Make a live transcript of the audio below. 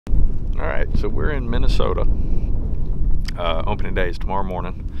All right, so we're in Minnesota. Opening day is tomorrow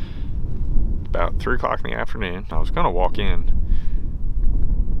morning, about 3 o'clock in the afternoon. I was gonna walk in,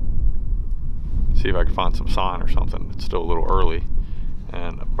 see if I could find some sign or something. It's still a little early,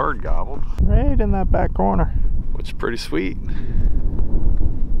 and a bird gobbled right in that back corner, which is pretty sweet.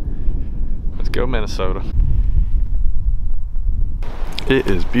 Let's go Minnesota. It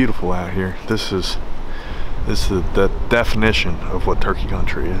is beautiful out here. This is the definition of what turkey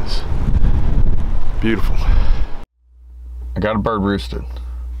country is. Beautiful. I got a bird roosted.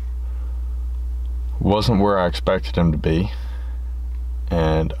 Wasn't where I expected him to be,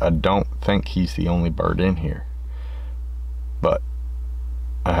 and I don't think he's the only bird in here, but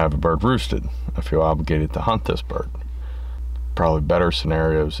I have a bird roosted. I feel obligated to hunt this bird. Probably better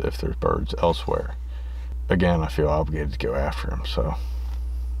scenarios if there's birds elsewhere. Again, I feel obligated to go after him, so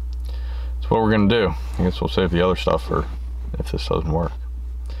that's what we're gonna do. I guess we'll save the other stuff for if this doesn't work.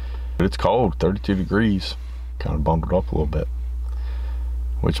 But it's cold, 32 degrees. Kind of bundled up a little bit,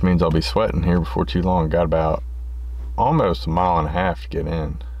 which means I'll be sweating here before too long. Got about almost 1.5 miles to get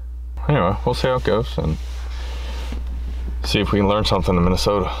in. Anyway, we'll see how it goes and see if we can learn something in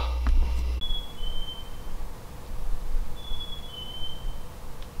Minnesota.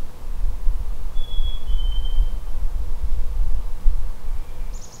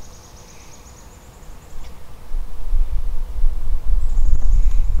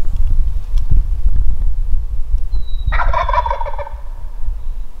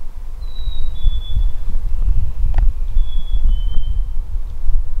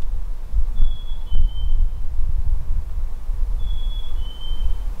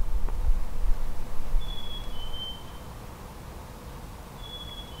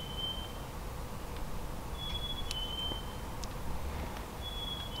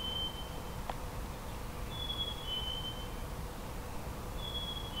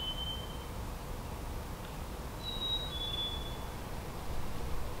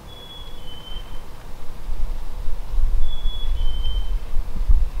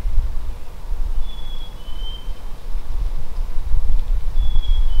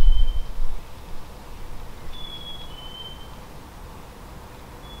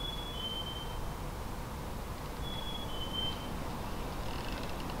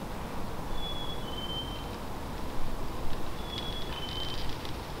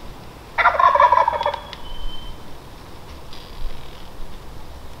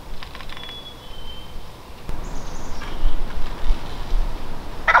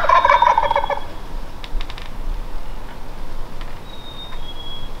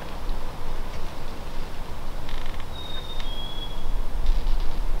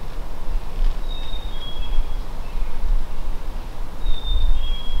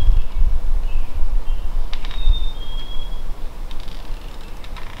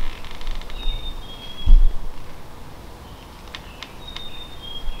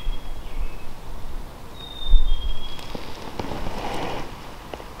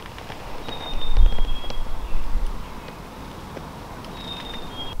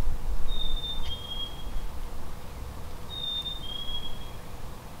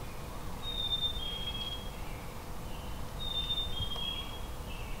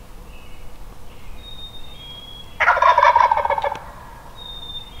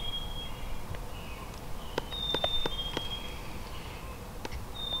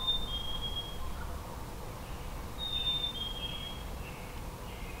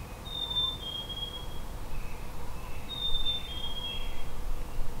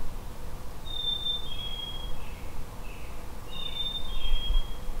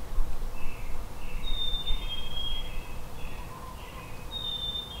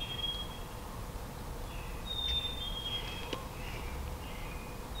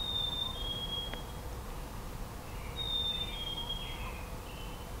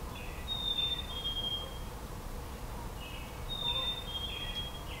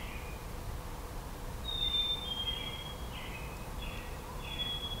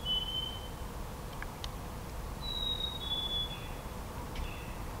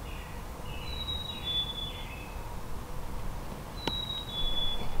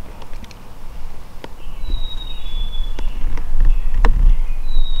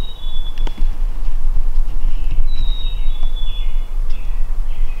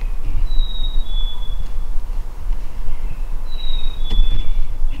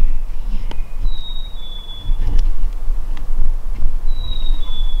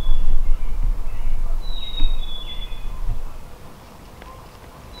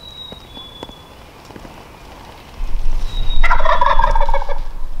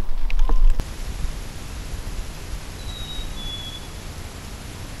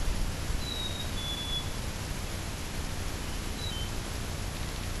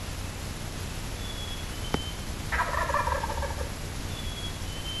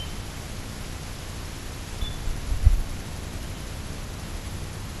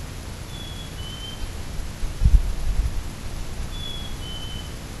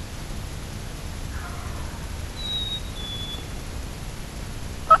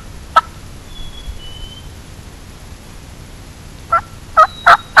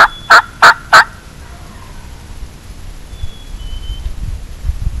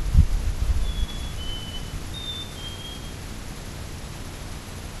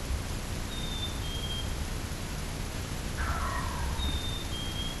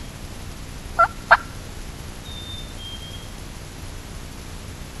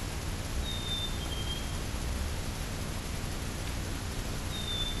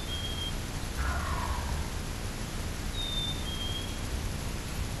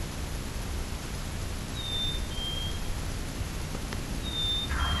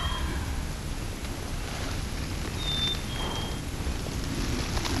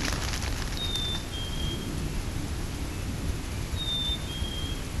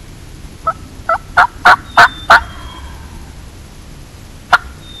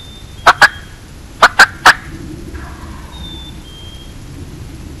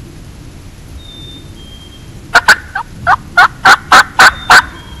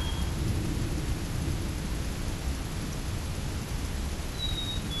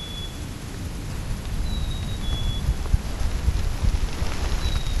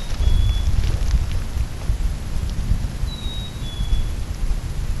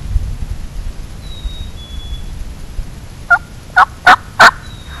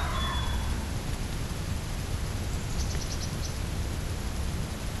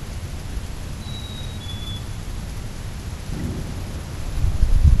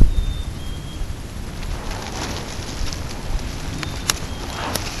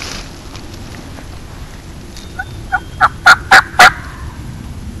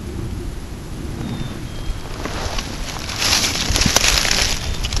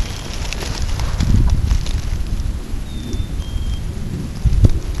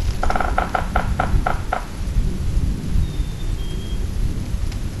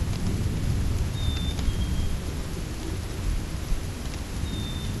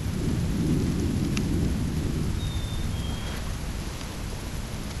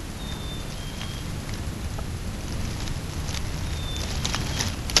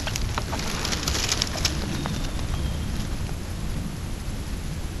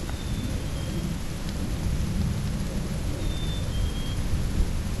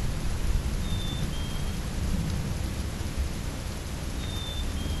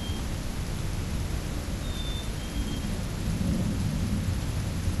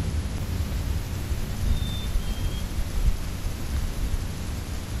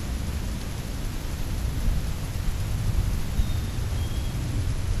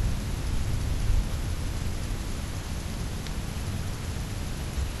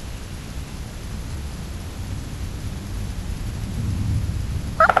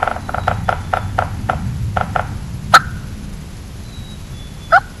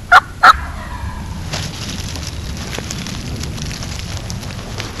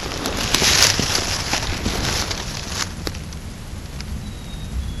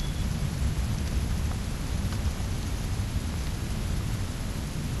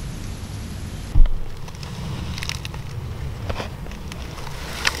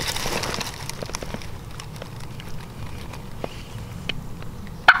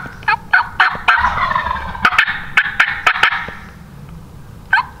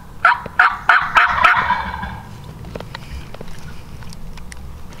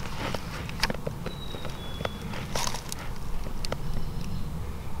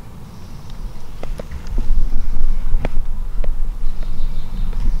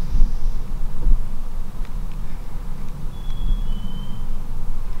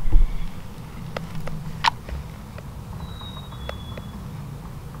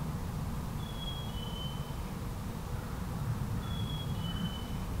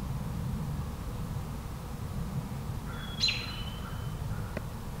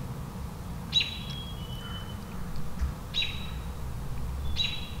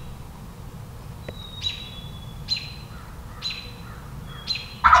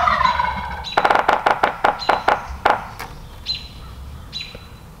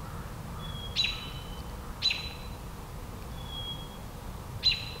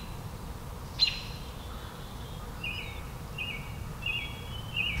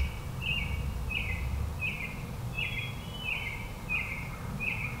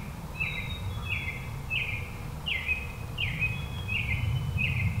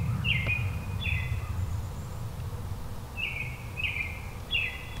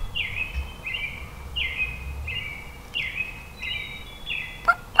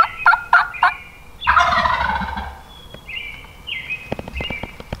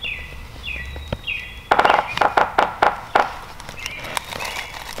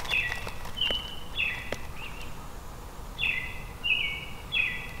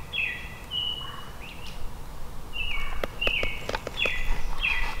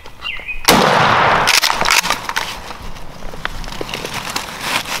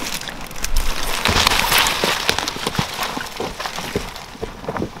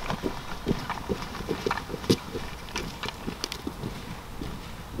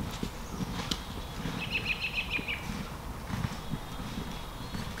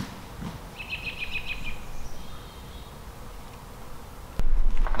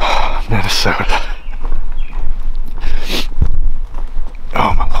 Minnesota.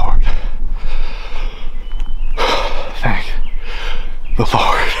 Oh my Lord. Thank the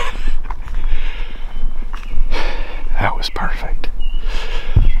Lord. That was perfect.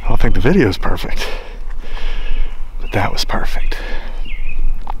 I don't think the video is perfect, but that was perfect.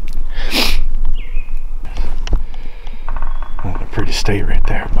 Not a pretty state right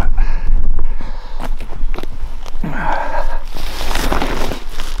there, but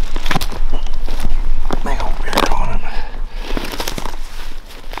big old beard on him.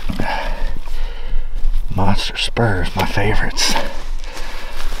 Monster spurs, my favorites.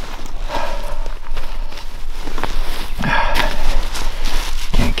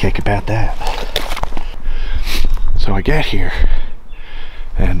 Can't kick about that. So I get here,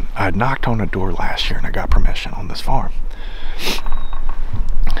 and I knocked on a door last year and I got permission on this farm.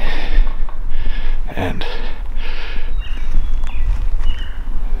 And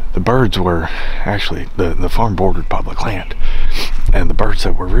the birds were actually, the farm bordered public land, and the birds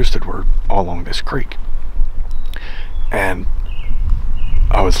that were roosted were all along this creek. And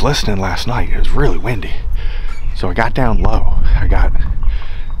I was listening last night. It was really windy, so I got down low.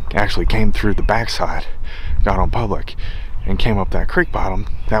 Actually came through the backside, got on public, and came up that creek bottom.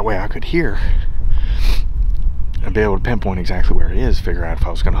 That way I could hear and be able to pinpoint exactly where it is, figure out if I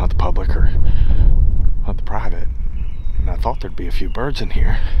was going to hunt the public or hunt the private. And I thought there'd be a few birds in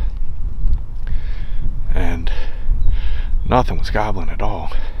here, and nothing was gobbling at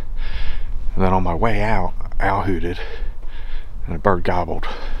all. And then on my way out, owl hooted and a bird gobbled.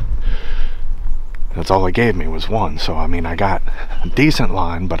 That's all it gave me was one. So I mean, I got a decent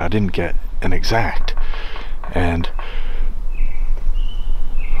line, but I didn't get an exact. And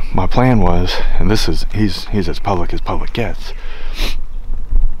my plan was, and this is, he's as public gets.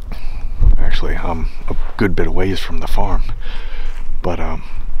 Actually, I'm a good bit of ways from the farm, but I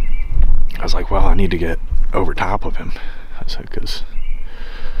was like, well, I need to get over top of him. I said, because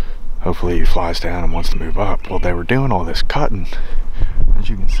hopefully he flies down and wants to move up. Well, they were doing all this cutting, as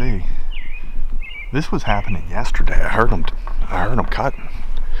you can see. This was happening yesterday. I heard them cutting.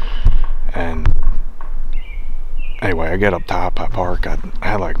 And anyway, I get up top, I park. I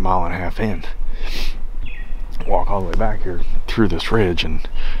had like a mile and a half in. Walk all the way back here through this ridge, and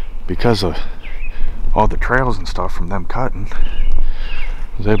because of all the trails and stuff from them cutting, I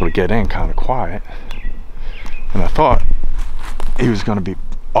was able to get in kind of quiet. And I thought he was going to be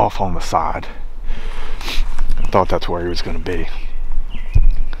off on the side. I thought that's where he was going to be.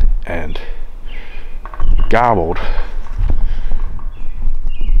 And gobbled,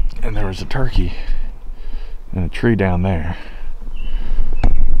 and there was a turkey in a tree down there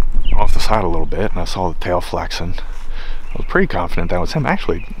off the side a little bit, and I saw the tail flexing. I was pretty confident that was him.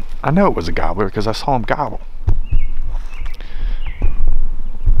 Actually, I know it was a gobbler because I saw him gobble.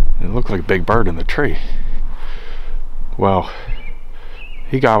 It looked like a big bird in the tree. Well,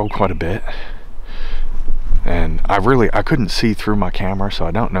 he gobbled quite a bit, and I couldn't see through my camera, so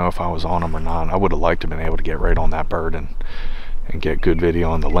I don't know if I was on him or not. I would have liked to have been able to get right on that bird and get good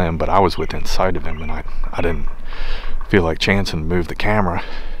video on the limb, but I was within sight of him, and I didn't feel like chancing to move the camera.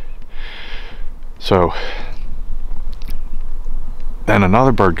 So then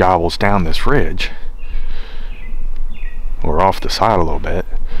another bird gobbles down this ridge, or off the side a little bit,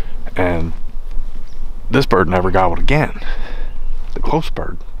 and this bird never gobbled again, the close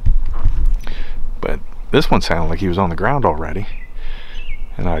bird. But this one sounded like he was on the ground already,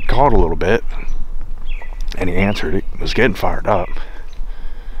 and I called a little bit, and he answered. It was getting fired up,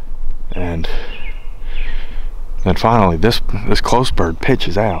 and then finally this close bird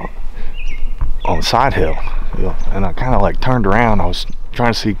pitches out on the side hill, and I kind of like turned around. I was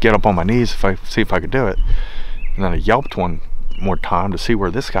trying to get up on my knees see if I could do it, and then I yelped one more time to see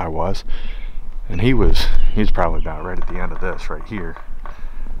where this guy was, and he's probably about right at the end of this right here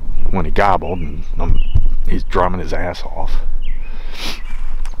when he gobbled, and he's drumming his ass off.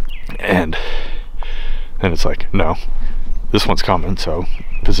 And then it's like, no, this one's coming. So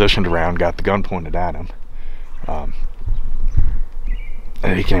positioned around, got the gun pointed at him,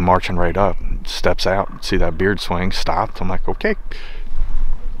 and he came marching right up, steps out, see that beard swing, stopped. I'm like, okay,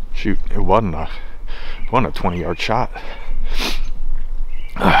 shoot. It wasn't a 20-yard shot.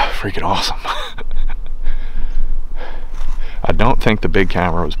 Freaking awesome. I don't think the big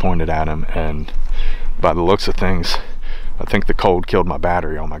camera was pointed at him, and by the looks of things, I think the cold killed my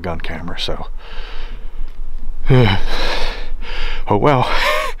battery on my gun camera. So oh well,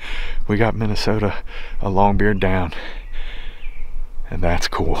 we got Minnesota, a longbeard down, and that's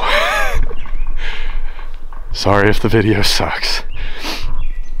cool. Sorry if the video sucks.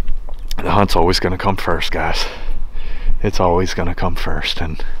 The hunt's always going to come first, guys. It's always going to come first,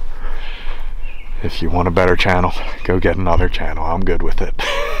 and If you want a better channel, go get another channel. I'm good with it.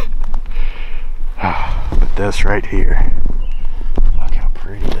 But this right here, look how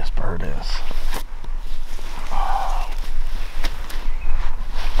pretty this bird is.